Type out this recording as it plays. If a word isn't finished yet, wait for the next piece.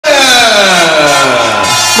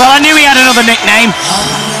Well, I knew he had another nickname.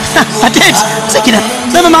 I did. Thinking of,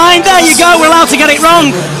 never mind, there you go, we're allowed to get it wrong.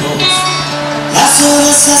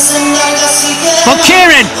 But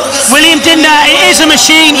Kieran, William Diender, it is a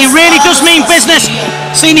machine. He really does mean business.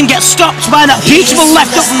 Seen him get stopped by that beautiful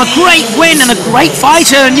left up from a great win and a great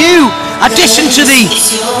fighter. A new addition to the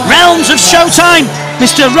realms of Showtime,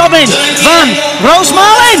 Mr. Robin van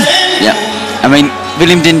Roosmalen. Yeah, I mean,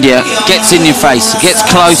 William Diender gets in your face, he gets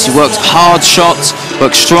close, he works hard shots,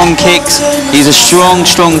 works strong kicks. He's a strong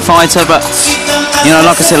fighter, but, you know,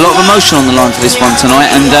 like I said, a lot of emotion on the line for this one tonight,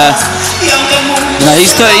 and, you know,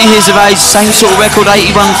 he's 30 years of age, same sort of record,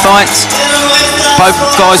 81 fights. Both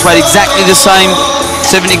guys weighed exactly the same,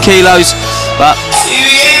 70 kilos, but,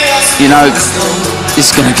 you know, this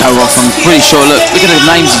is going to go off, I'm pretty sure. Look at the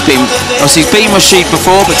names he's beaten. Obviously, he's beaten Rachid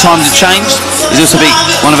before, but times have changed. He's also beat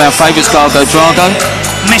one of our favourites, Gargo Drago.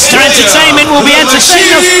 Mr. Entertainment will be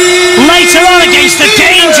entertaining us later on against the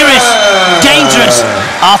dangerous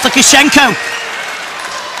Arthur Kishenko.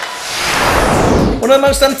 One of the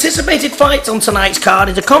most anticipated fights on tonight's card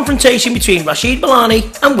is a confrontation between Rachid Belaini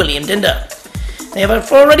and William Diender. They have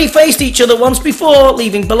already faced each other once before,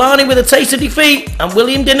 leaving Belaini with a taste of defeat and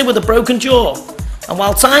William Diender with a broken jaw. And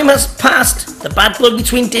while time has passed, the bad blood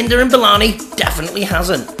between Diender and Belaini definitely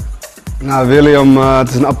hasn't. Nou, William, het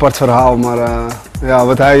is een apart verhaal, maar ja,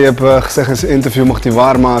 wat hij heeft gezegd in zijn interview mocht hij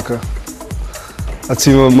waarmaken. Dat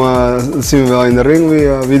zien we wel in de ring,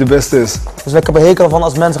 wie de beste is. Dus ik heb een hekel van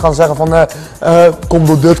als mensen gaan zeggen van kom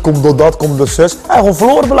door dit, kom door dat, kom door zus. Hij heeft gewoon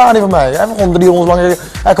verloren Belaini van mij. Hij heeft gewoon 3 rondes lang, hij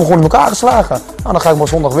heeft hem gewoon in elkaar geslagen. Nou, dan ga ik maar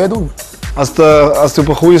zondag weer doen. Als hij op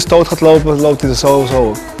een goede stoot gaat lopen, loopt hij er sowieso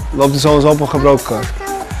op. Loopt hij sowieso op een gebroken kaart.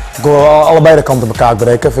 Ik wil allebei de kanten elkaar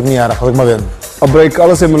breken, vind ik niet erg, als ik maar win. Al breek ik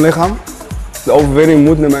alles in mijn lichaam, de overwinning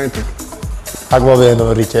moet naar mij toe. Ga ik wel weer door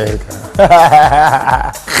een rietje eten.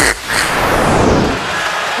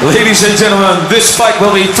 Ladies and gentlemen, this fight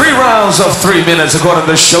will be 3 rounds of 3 minutes according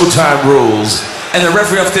to the Showtime rules. And the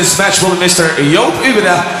referee of this match will be Mr. Joop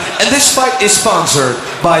Ubeda. And this fight is sponsored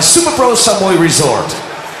by Super Pro Samoy Resort.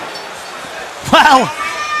 Well,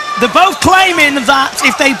 they're both claiming that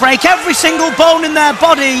if they break every single bone in their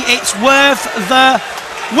body, it's worth the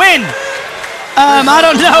win. I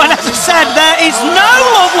don't know, and as I said, there is no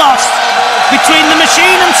love lost between the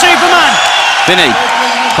Machine and Superman. Vinny,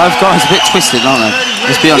 both guys a bit twisted, aren't they?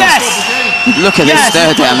 Let's be honest. Yes. Look at this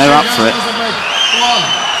stare down, they're up for it.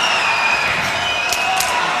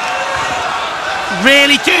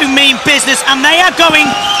 Really do mean business, and they are going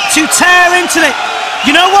to tear into it.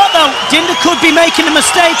 You know what though, Diender could be making a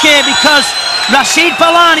mistake here because Rachid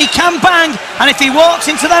Belaini can bang, and if he walks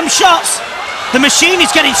into them shots, the Machine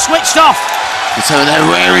is getting switched off. So they're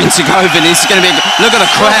raring to go, Vinny. This is going to be, look at the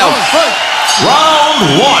crowd.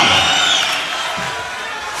 Round 1.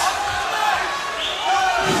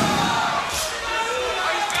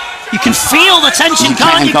 You can feel the tension,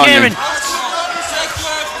 can't you, Kieran?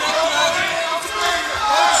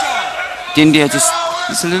 Diender just,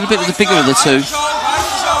 it's a little bit the bigger of the two.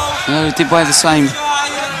 They did weigh the same.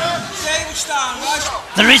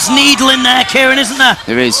 There is needle in there, Kieran, isn't there?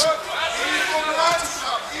 There is.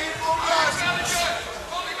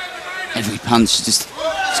 Every punch just,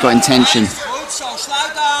 it's got intention.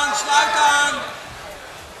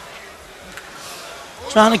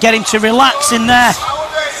 Trying to get him to relax in there.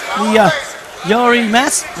 The Yori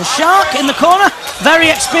Mess, the Shark in the corner, very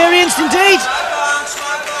experienced indeed.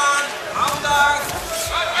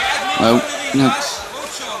 Well, you know,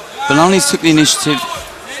 Belaini's took the initiative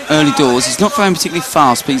early doors. He's not throwing particularly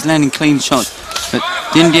fast, but he's landing clean shots. But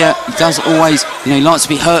Diender, he does always, you know, he likes to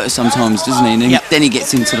be hurt sometimes, doesn't he? And then he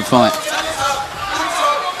gets into the fight.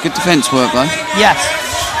 Good defence work, though. Yes,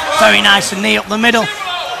 very nice and knee up the middle.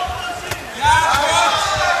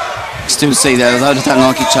 Still see that, although they don't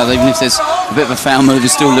like each other, even if there's a bit of a foul move,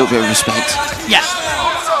 there's still a little bit of respect. Yeah.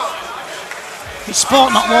 It's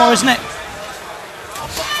sport, not war, isn't it?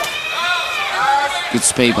 Good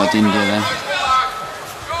speed by Diender there.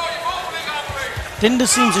 Diender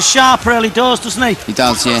seems a sharp early doors, doesn't he? He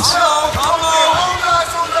does, yes.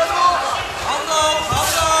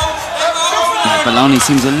 Yeah, Belaini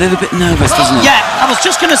seems a little bit nervous, doesn't he? Yeah, I was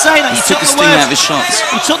just going to say that he took the sting out of his shots.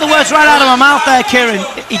 He took the words right out of my mouth there, Kieran.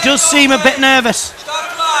 He does seem a bit nervous.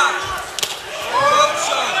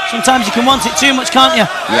 Sometimes you can want it too much, can't you?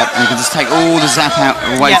 Yep, and you can just take all the zap out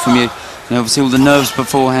away from you. And obviously all the nerves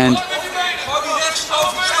beforehand.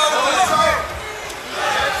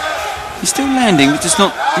 He's still landing, but just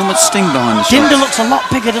not much sting behind the shots. Diender looks a lot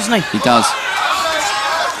bigger, doesn't he? He does.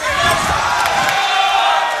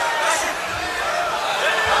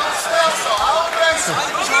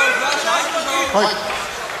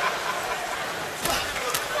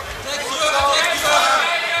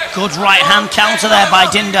 Good right hand counter there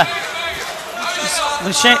by Diender.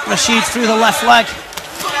 Rachid through the left leg.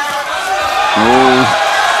 Oh,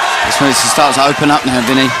 this one starts to open up now,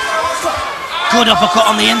 Vinny. Good uppercut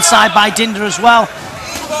on the inside by Diender as well.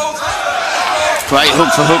 Great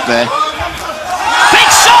hook for hook there. Big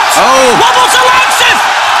shot! Oh! Wobbles the legs of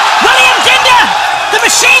William Diender! The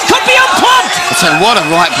machine could be unplugged! I tell you what a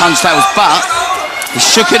right punch that was, but he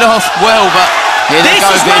shook it off well, but here they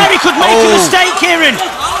go, This is where he could make a mistake, Kieran.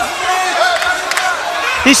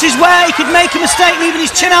 This is where he could make a mistake, leaving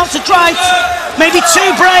his chin out to dry. Maybe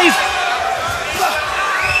too brave.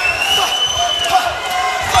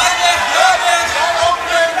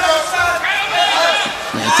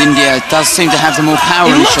 Diender does seem to have the more power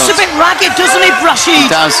in He the looks shots. a bit ragged, doesn't he, Rachid? He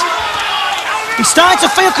does. He's starting to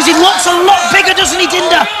feel, because he looks a lot bigger, doesn't he,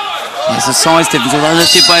 Diender? There's a size difference, although they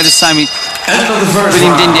did weigh the same.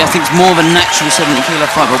 William Diender, I think, is more of a natural 70-kilo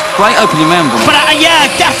fighter. Great opening round. But yeah,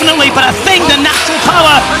 definitely. But I think the natural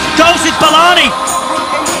power goes with Belaini.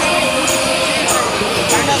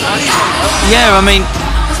 Yeah, I mean,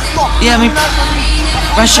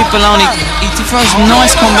 Rachid Belaini, he throws some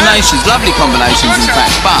nice combinations, lovely combinations, in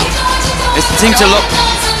fact. But it seems to look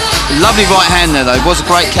lovely right hand there, though. It was a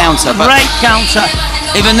great counter. But great counter.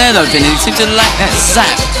 Even there, though, Vinny, he seemed to lack that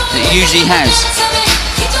zap that he usually has.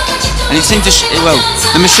 And he seemed to, well,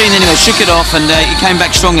 the machine anyway shook it off, and he came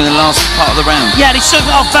back strong in the last part of the round. Yeah, he shook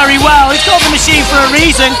it off very well. He's called the machine for a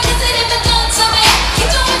reason.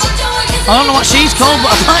 I don't know what she's called,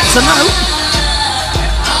 but I'd like to know.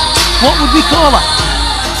 What would we call her?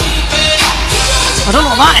 I don't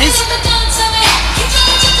know what that is.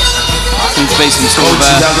 Seems to be some sort of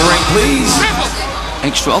down the ring, please.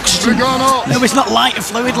 extra oxygen. No, it's not lighter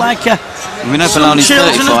fluid like We know Belaini's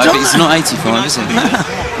children 35, have but done he's that. not 85, is he?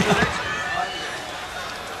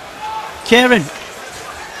 Kieran.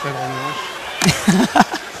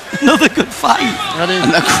 Another good fight. And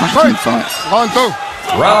a cracking fight.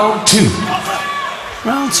 Round two.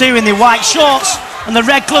 Round two in the white shorts and the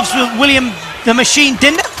red gloves with William the Machine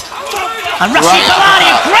Diender. And Rachid Belaini,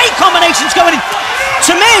 great combinations going in.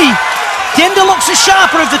 To me, Diender looks the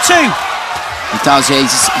sharper of the two. He does, yeah.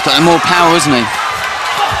 He's got more power, isn't he?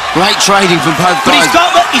 Great trading from both But guys.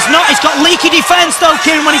 he's got leaky defence though,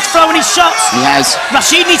 Kieran, when he's throwing his shots. He has.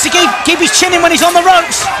 Rachid needs to keep his chin in when he's on the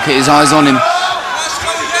ropes. Keep his eyes on him.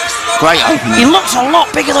 Great opening. He looks a lot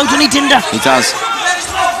bigger though, doesn't he, Diender? He does.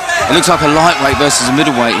 It looks like a lightweight versus a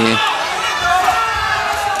middleweight here.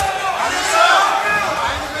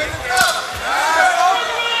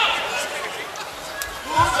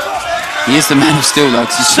 He is the man of steel though,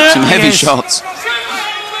 because he's took some heavy shots.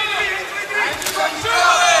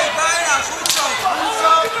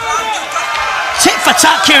 Tit for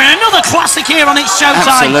tat, Kieran. Another classic here on It's Showtime.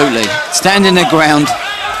 Absolutely. Standing their ground,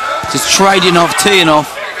 just trading off, teeing off.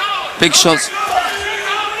 Big shots.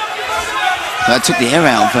 That took the air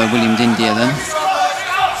out of William Diender then.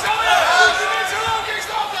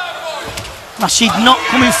 Rachid not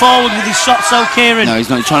coming forward with his shots though, Kieran. No, he's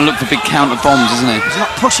not. He's trying to look for big counter bombs, isn't he? He's not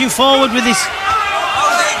pushing forward with his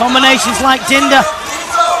combinations like Diender.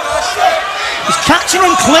 He's catching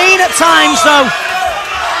him clean at times though.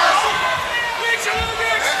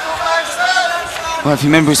 Well, if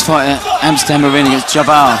you remember his fight at Amsterdam Arena against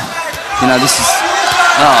Jabbar, you know, this is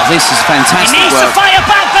fantastic He needs work. to fire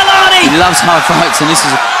back, Belaini. He loves hard fights, and this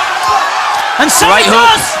is a And so great he hook.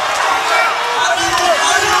 does.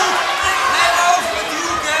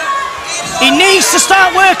 He needs to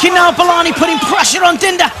start working now, Belaini, putting pressure on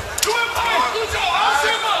Diender.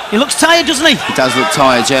 He looks tired, doesn't he? He does look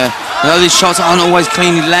tired, yeah. Although these shots aren't always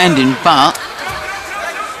cleanly landing, but,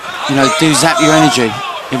 you know, do zap your energy,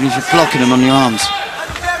 even if you're blocking them on your arms.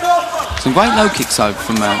 Some great low kicks, though,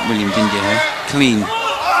 from William Diender here. Clean.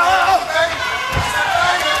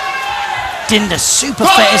 Dinder's super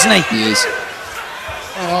fit, isn't he? He is.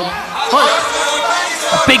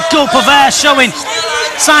 A big gulp of air showing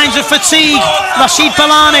signs of fatigue. Rachid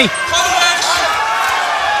Belaini.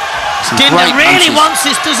 Diender really wants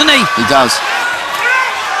this, doesn't he? He does.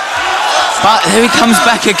 But here he comes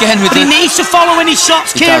back again with But he needs to follow in his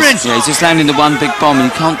shots, He Kieran. does. Yeah, he's just landing the one big bomb,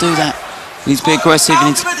 and he can't do that. He needs to be aggressive. He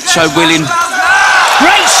needs to show willing.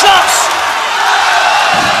 Great shots.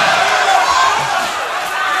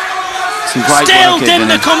 Some great Still, work here,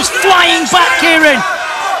 Diender Vinny. comes flying back, Kieran.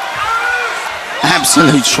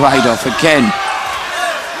 Absolute trade-off again.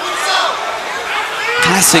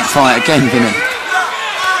 Classic fight again, Vinny.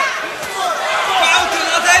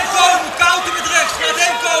 Counter met rechts, laat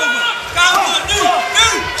hem komen. Counter, nu,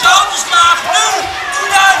 zijn handen slaag, nu, doe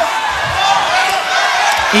dan.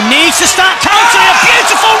 He needs to start countering. A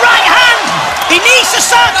beautiful right hand. He needs to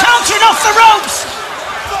start countering off the ropes.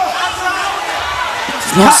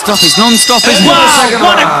 Non-stop, it's non-stop, isn't it?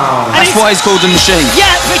 Wow, That's why he's called the machine.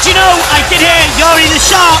 Yeah, but you know, I did hear Yori the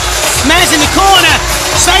Shark, Mez in the corner,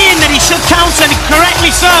 saying that he should counter, and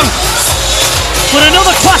correctly so. But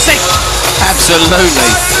another classic.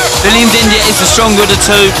 Absolutely. William Diender is the stronger of the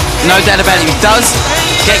two, no doubt about it. He does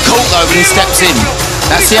get caught though when he steps in.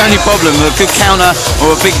 That's the only problem with a good counter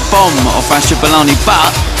or a big bomb off Rachid Belaini.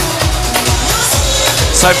 But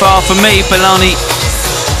so far for me, Belaini,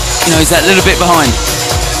 you know, he's that little bit behind.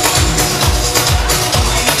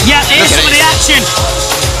 Yeah, here's some of the action.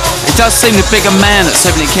 He does seem the bigger man at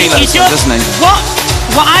 70 kilos, doesn't he?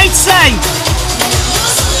 What I'd say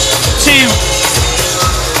to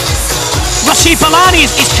Rachid Belaini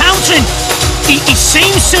is countering. He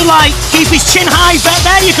seems to like keep his chin high.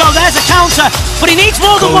 There you go, there's a counter. But he needs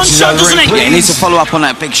more than one shot, doesn't he? Yeah, he needs to follow up on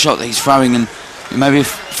that big shot that he's throwing and maybe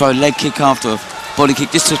throw a leg kick after, a body kick,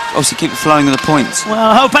 just to obviously keep the flowing of the points. Well,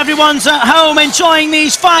 I hope everyone's at home enjoying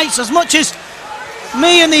these fights as much as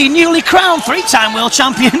me and the newly crowned three-time world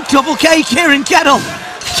champion, Double K, Kieran Kettle.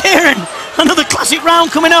 Kieran, another classic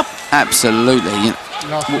round coming up. Absolutely. You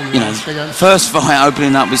know, first fight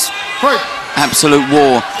opening up was absolute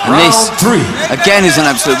war. And this, again, is an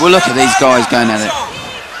absolute war. Look at these guys going at it.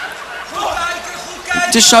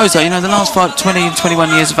 It just shows though, you know, the last fight, 20 and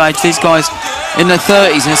 21 years of age, these guys in their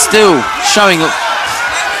 30s and are still showing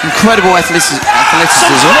incredible athleticism. Look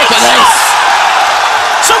at this.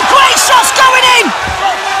 Some great shots going in.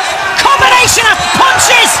 Combination of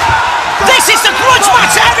punches. This is the grudge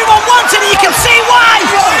match that everyone wanted, and you can see why.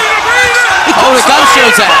 Oh, the gun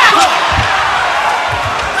shields out.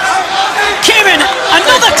 Kieran,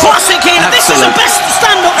 another classic here. This is the best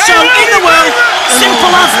stand-up show in the world.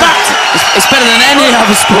 Simple as that. It's better than any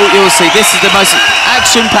other sport you'll see. This is the most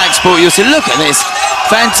action-packed sport you'll see. Look at this.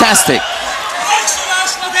 Fantastic.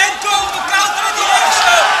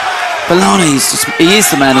 Belaini, he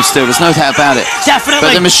is the man of steel, there's no doubt about it. Definitely.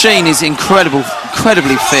 But the machine is incredibly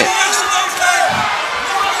fit.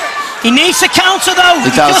 He needs to counter though.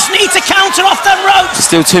 He just needs to counter off them ropes.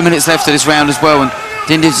 There's still 2 minutes left of this round as well, and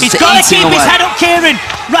Diender's just he's got to keep away. His head up, Kieran.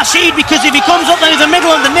 Rachid, because if he comes up there with the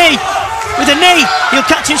middle of the knee, with a knee, he'll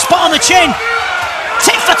catch him spot on the chin.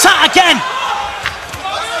 Tit for tat again.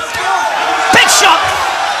 Big shot.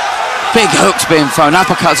 Big hooks being thrown.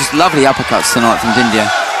 Uppercuts, just lovely uppercuts tonight from Diender.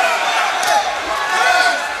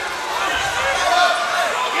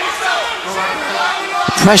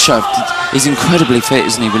 Pressure. He's incredibly fit,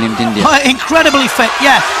 isn't he, William Diender? Oh, incredibly fit,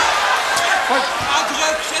 yeah.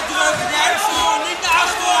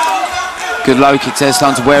 Good low kicks there,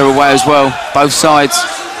 starting to wear away as well, both sides.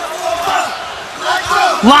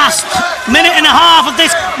 Last minute and a half of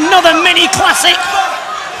this, another mini classic.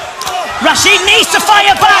 Rachid needs to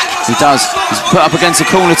fire back. He does. He's put up against the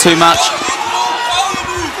corner too much.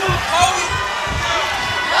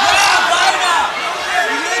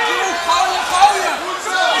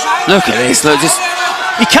 Look at this, look, just...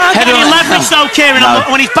 He can't get any leverage though, Kieran,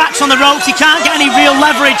 when his back's on the ropes, he can't get any real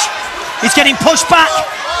leverage. He's getting pushed back.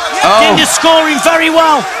 Diender's scoring very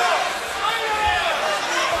well.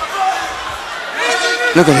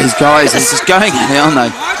 Look at these guys, they're just going at it, aren't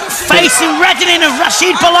they? Facing reddening of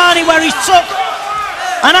Rachid Belaini, where he took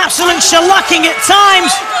an absolute shellacking at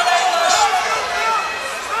times.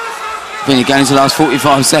 Been going into the last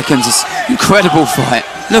 45 seconds, it's an incredible fight.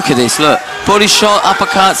 Look at this, look. Body shot,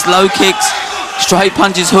 uppercuts, low kicks, straight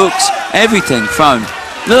punches, hooks, everything thrown.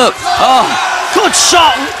 Look, Good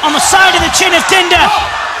shot on the side of the chin of Diender.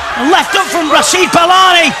 Left up from Rachid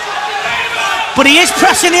Belaini. But he is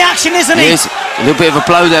pressing the action, isn't he? He is. A little bit of a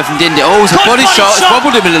blow there from Diender. Oh, it's a body shot. It's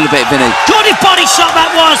wobbled him a little bit, Vinny. Good body shot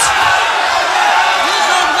that was.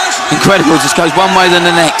 Incredible, just goes one way than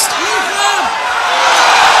the next.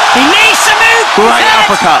 He needs to move. Great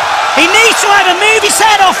uppercut. He needs to either move his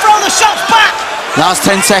head or throw the shots back. Last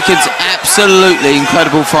 10 seconds, absolutely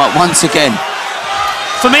incredible fight once again.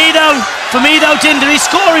 For me though, Diender is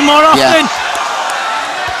scoring more often. Yeah.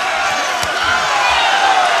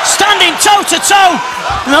 Standing toe to toe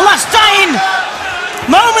in the last dying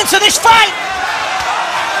moments of this fight.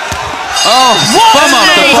 Oh, what bomb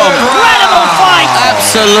after an bomb. incredible fight.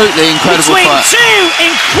 Absolutely incredible between fight. Two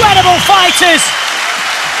incredible fighters.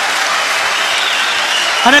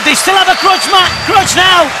 And if they still have a grudge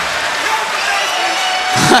now.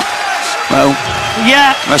 Well,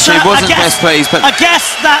 yeah, Rachid wasn't best pleased, but I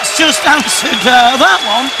guess that's just answered that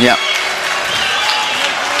one. Yeah.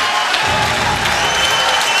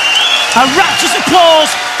 A rapturous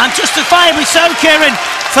applause, and justifiably so, Kieran,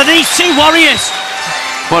 for these two warriors.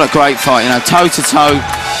 What a great fight, you know, toe to toe.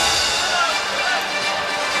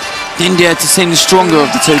 Diender to seem the stronger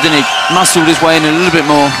of the two, didn't he? Muscled his way in a little bit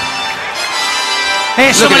more.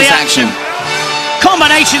 Here's some Look of at the this action.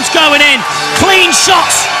 Combinations going in. Clean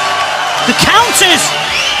shots. The counters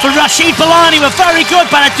for Rachid Belaini were very good,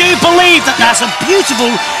 but I do believe that that's a beautiful...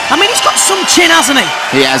 I mean, he's got some chin, hasn't he?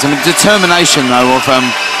 He has. I mean, determination, though, of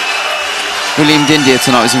William Diender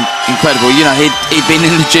tonight was incredible. You know, he'd been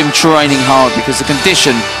in the gym training hard because the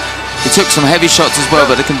condition... He took some heavy shots as well,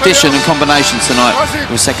 but the condition and combinations tonight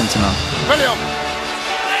was second to none.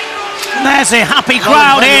 There's a happy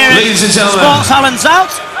crowd here. Ladies and gentlemen, Sports Hallen's out.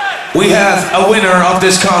 we have a winner of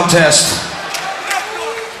this contest.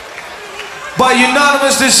 By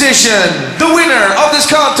unanimous decision, the winner of this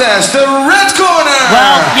contest, the red corner,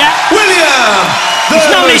 Well, yeah. William. There's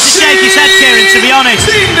no need to shake his head, Kieran, to be honest.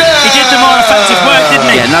 He did the more effective work, didn't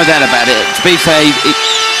he? Yeah, no doubt about it. To be fair,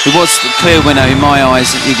 he was the clear winner in my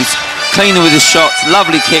eyes. He was cleaner with his shots,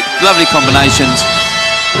 lovely kick, lovely combinations.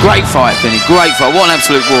 Great fight, Vinny, great fight. What an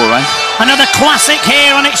absolute war, eh? Another classic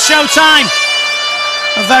here on It's Showtime.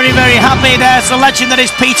 I'm very, very happy. There's the legend that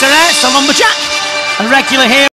is Peter Ayres, the lumberjack, a regular here.